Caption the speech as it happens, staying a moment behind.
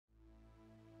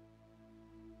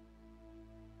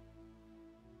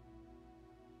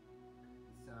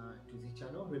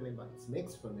Remember, it's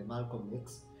Mix from the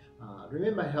MALCOLMMEX.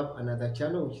 Remember, I have another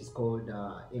channel which is called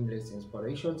Endless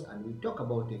Inspirations, and we talk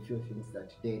about a few things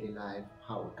that daily life,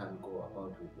 how we can go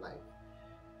about with life.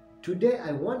 Today,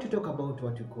 I want to talk about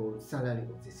what we call salary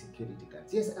of the security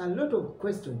guards. Yes, a lot of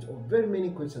questions, or very many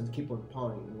questions, keep on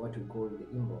pouring in what we call the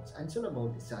inbox, and it's all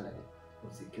about the salary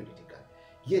of security guard.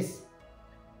 Yes.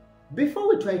 Before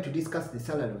we try to discuss the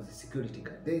salary of the security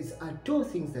guard, there are two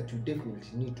things that you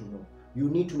definitely need to know. You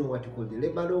need to know what you call the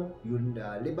labor law,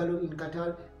 labor law in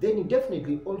Qatar. Then you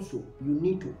definitely also you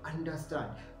need to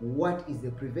understand what is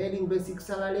the prevailing basic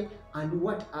salary and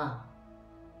what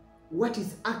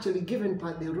is actually given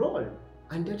per the role,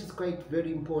 and that is quite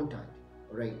very important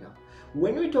right now.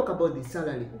 When we talk about the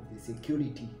salary of the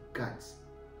security guards,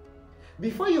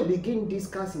 before you begin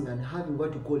discussing and having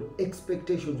what you call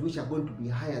expectations which are going to be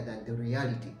higher than the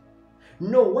reality,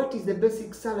 know what is the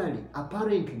basic salary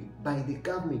apparently by the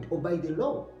government or by the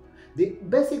law. The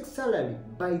basic salary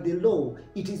by the law,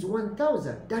 it is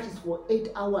 1,000. That is for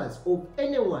 8 hours. Of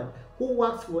anyone who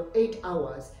works for 8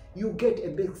 hours, you get a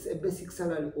basic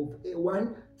salary of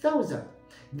 1,000.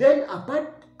 Then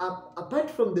apart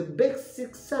from the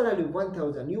basic salary of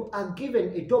 1,000, you are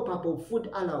given a top-up of food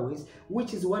allowance,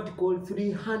 which is what you call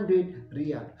 300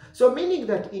 riyal. So meaning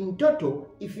that in total,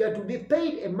 if you are to be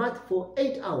paid a month for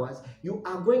 8 hours, you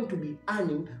are going to be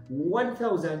earning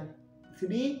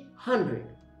 1,300.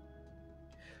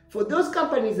 For those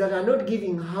companies that are not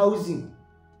giving housing,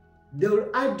 they will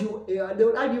add you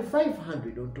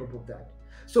 500 on top of that.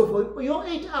 So for your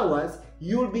 8 hours,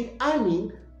 you'll be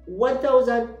earning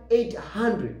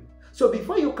 1,800. So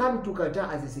before you come to Qatar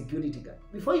as a security guard,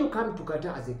 before you come to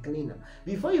Qatar as a cleaner,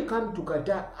 before you come to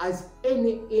Qatar as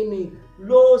any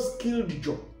low-skilled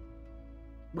job,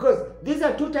 because these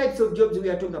are two types of jobs we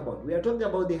are talking about. We are talking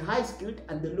about the high-skilled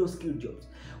and the low-skilled jobs.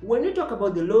 When we talk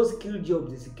about the low-skilled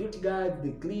jobs, the security guards,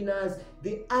 the cleaners,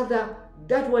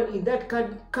 that one in that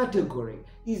category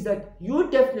is that you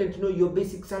definitely know your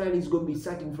basic salary is going to be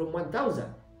starting from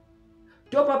 1,000.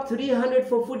 Top up 300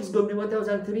 for food is going to be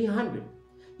 1,300.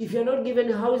 If you're not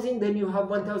given housing, then you have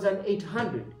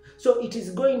 1,800. So it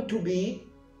is going to be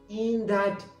in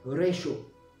that ratio.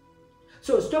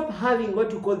 So stop having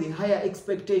what you call the higher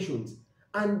expectations.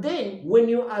 And then when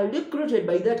you are recruited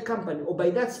by that company or by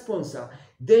that sponsor,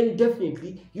 then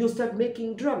definitely you start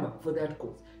making drama for that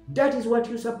cause. That is what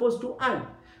you're supposed to earn.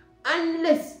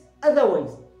 Unless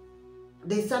otherwise,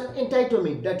 there's some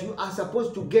entitlement that you are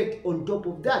supposed to get on top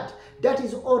of that. That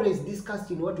is always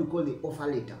discussed in what we call the offer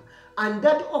letter. And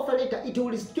that offer letter, it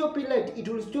will stipulate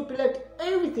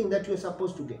everything that you're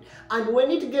supposed to get. And when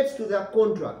it gets to the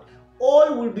contract,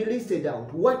 all will be listed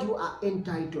out, what you are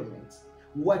entitlements,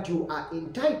 what you are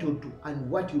entitled to, and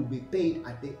what you'll be paid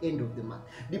at the end of the month,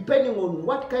 depending on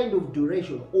what kind of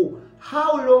duration or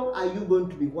how long are you going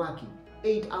to be working.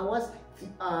 8 hours,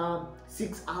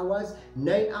 6 hours,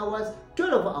 9 hours,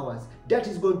 12 hours. That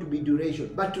is going to be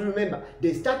duration. But remember,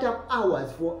 the startup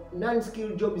hours for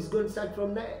non-skilled job is going to start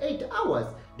from 8 hours.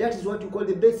 That is what you call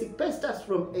the basic pay starts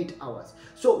from 8 hours.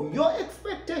 So your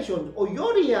expectations or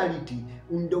your reality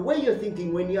in the way you're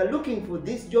thinking when you're looking for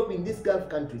this job in these Gulf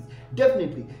countries,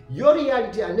 definitely your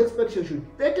reality and expectation,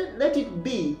 let it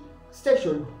be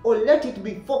stationed or let it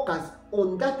be focused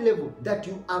on that level that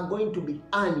you are going to be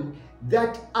earning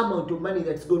that amount of money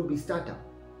that's going to be startup.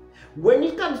 When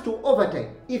it comes to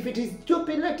overtime, if it is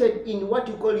stipulated in what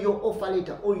you call your offer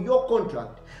letter or your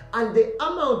contract, and the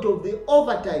amount of the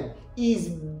overtime is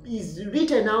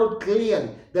written out clearly,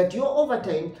 that your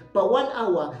overtime per 1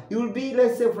 hour, it will be,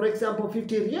 let's say for example,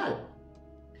 50 riyal.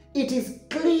 It is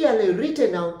clearly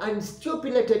written out and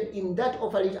stipulated in that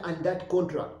offer letter and that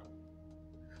contract.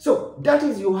 So that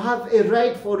is, you have a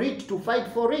right for it to fight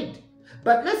for it.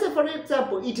 But let's say for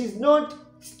example, it is not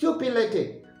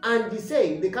stipulated, and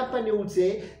the company would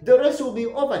say the rest will be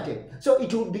overtime. So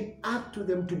it will be up to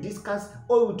them to discuss,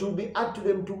 or it will be up to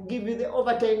them to give you the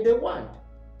overtime they want.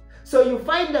 So you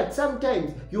find that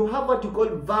sometimes you have what you call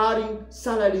varying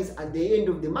salaries at the end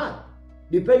of the month,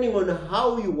 depending on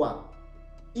how you work.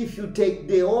 If you take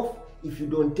day off, if you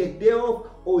don't take day off,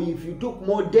 or if you took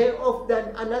more day off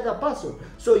than another person.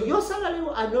 So your salary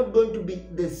are not going to be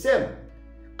the same,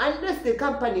 unless the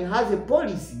company has a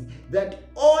policy that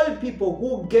all people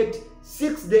who get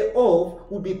 6 days off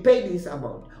will be paid this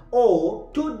amount, or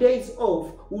 2 days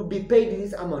off will be paid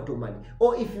this amount of money,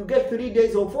 or if you get 3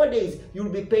 days or 4 days, you'll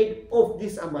be paid off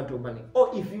this amount of money,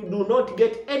 or if you do not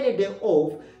get any day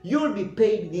off, you'll be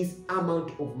paid this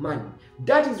amount of money.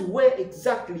 That is where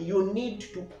exactly you need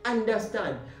to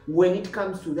understand when it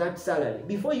comes to that salary,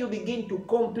 before you begin to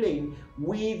complain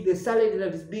with the salary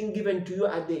that is being given to you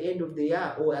at the end of the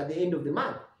year or at the end of the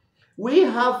month. We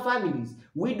have families.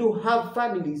 We do have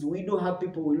families. We do have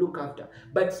people we look after.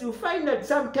 But you find that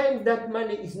sometimes that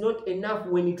money is not enough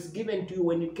when it's given to you,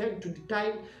 when it comes to the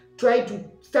time, try to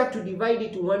start to divide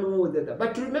it one way or the other.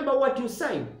 But remember what you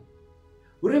signed.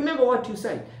 Remember what you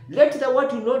signed. Let the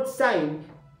what you not sign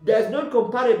does not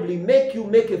comparably make you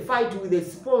make a fight with a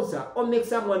sponsor or make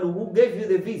someone who gave you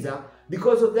the visa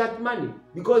because of that money.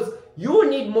 Because you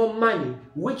need more money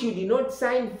which you did not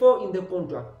sign for in the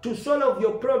contract to solve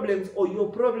your problems or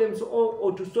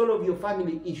to solve your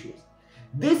family issues.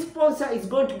 This sponsor is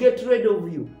going to get rid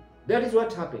of you. That is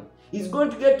what happened. He's going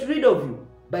to get rid of you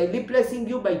by replacing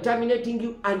you, by terminating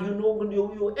you, and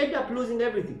you end up losing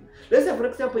everything. Let's say, for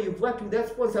example, you've worked with that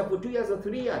sponsor for 2 years or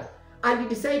 3 years, and he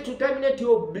decides to terminate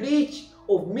your breach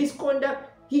of misconduct.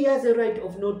 He has a right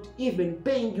of not even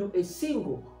paying you a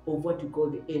single of what you call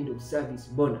the end of service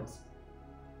bonus.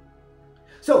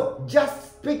 So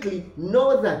just quickly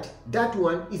know that that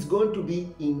one is going to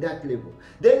be in that level.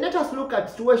 Then let us look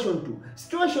at situation 2.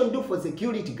 Situation 2 for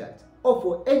security guards or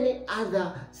for any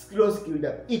other low-skilled.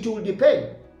 It will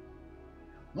depend.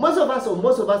 Most of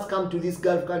us come to these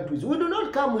Gulf countries. We do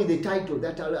not come with a title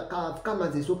that I've come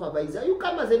as a supervisor. You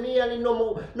come as a merely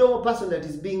normal person that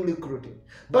is being recruited.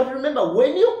 But remember,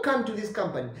 when you come to this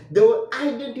company, they will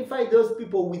identify those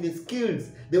people with the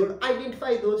skills. They will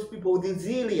identify those people with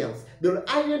resilience. They will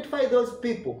identify those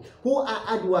people who are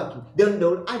hardworking. Then they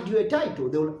will add you a title.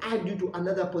 They will add you to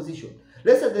another position.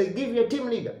 Let's say they give you a team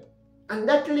leader. And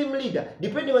that team leader,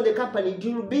 depending on the company, it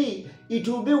will be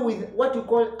with what you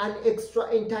call an extra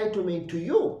entitlement to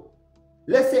you.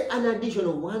 Let's say an addition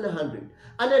of 100,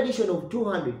 an addition of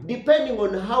 200, depending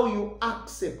on how you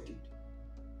accept it.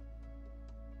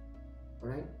 All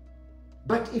right?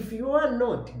 But if you are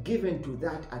not given to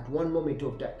that at one moment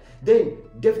of time, then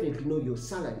definitely know your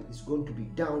salary is going to be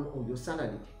down, or your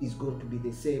salary is going to be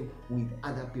the same with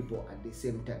other people at the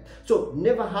same time. So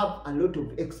never have a lot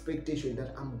of expectation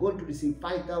that I'm going to receive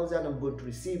 5,000, I'm going to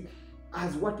receive,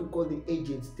 as what we call the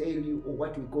agents tell you, or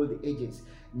what we call the agents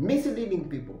misleading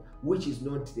people, which is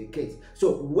not the case.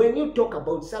 So when you talk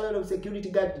about salary of security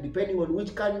guard, depending on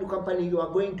which kind of company you are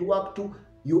going to work to,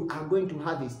 you are going to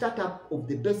have a startup of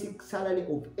the basic salary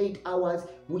of 8 hours,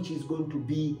 which is going to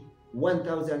be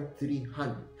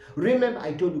 1,300. Remember,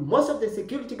 I told you, most of the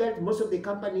security guards, most of the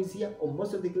companies here, or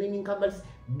most of the cleaning companies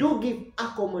do give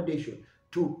accommodation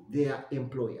to their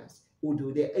employers, or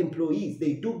to their employees.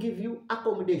 They do give you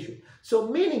accommodation. So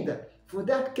meaning that for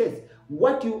that case,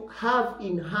 what you have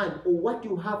in hand, or what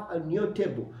you have on your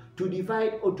table to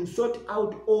divide or to sort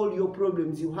out all your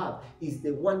problems you have, is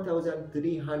the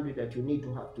 1,300 that you need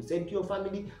to have to send to your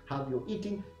family, have your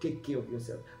eating, take care of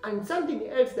yourself. And something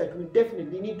else that we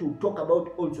definitely need to talk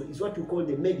about also is what we call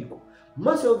the medical.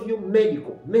 Most of you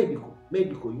medical,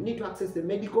 you need to access the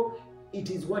medical. It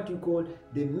is what you call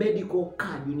the medical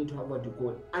card. You need to have what you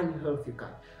call an healthy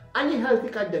card. Any healthy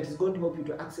card that is going to help you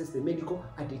to access the medical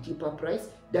at a cheaper price,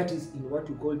 that is in what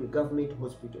you call the government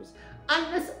hospitals.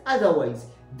 Unless otherwise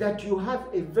that you have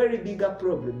a very bigger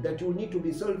problem that you need to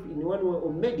be solved in one way,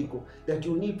 or medical that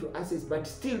you need to access, but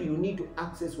still you need to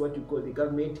access what you call the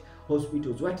government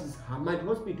hospitals. What is Hamad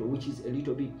Hospital, which is a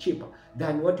little bit cheaper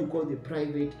than what you call the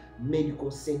private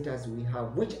medical centers we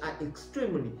have, which are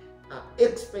extremely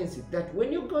expensive, that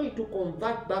when you're going to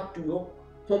convert back to your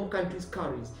home country's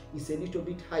currency, is a little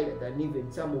bit higher than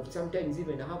even sometimes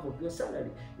even half of your salary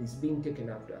is being taken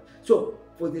after. So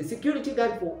for the security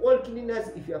guard, for all cleaners,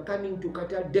 if you are coming to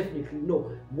Qatar, definitely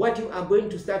know what you are going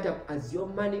to start up as your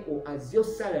money or as your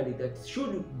salary that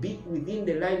should be within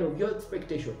the line of your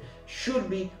expectation should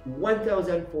be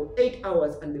 1,000 for 8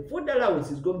 hours, and the food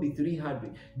allowance is going to be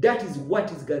 300. That is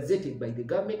what is gazetted by the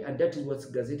government, and that is what's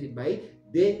gazetted by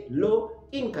the law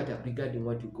in Qatar regarding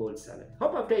what you call salary.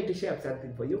 Hope I've tried to share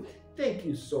something for you. Thank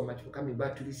you so much for coming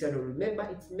back to this channel. Remember,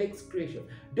 it's Mex Creation.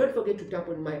 Don't forget to tap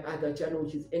on my other channel,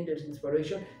 which is Endless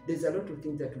Inspiration. There's a lot of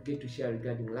things that we get to share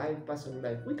regarding life, personal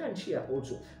life. We can share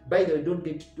also. By the way,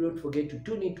 don't forget to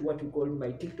tune into what we call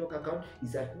my TikTok account.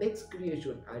 Is at Mex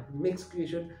Creation, at Mex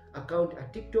Creation account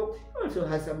at TikTok. It also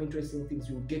has some interesting things.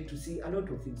 You get to see a lot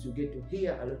of things. You get to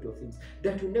hear a lot of things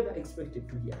that you never expected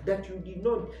to hear, that you did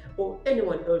not, or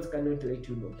anyone else cannot let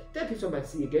you know. Thank you so much.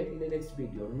 See you again in the next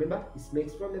video. Remember, it's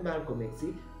Mex from the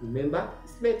MALCOLMMEXTV. Remember,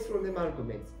 it's Mex from the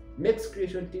MALCOLMMEXTV,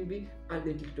 Mexcreationtv, and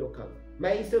the TikTok account.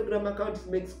 My Instagram account is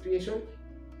Mexcreation,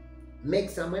 Make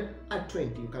Samuel at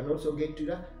 20. You can also get to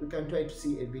that. We can try to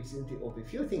see a bit of a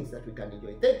few things that we can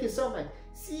enjoy. Thank you so much.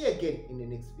 See you again in the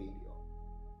next video.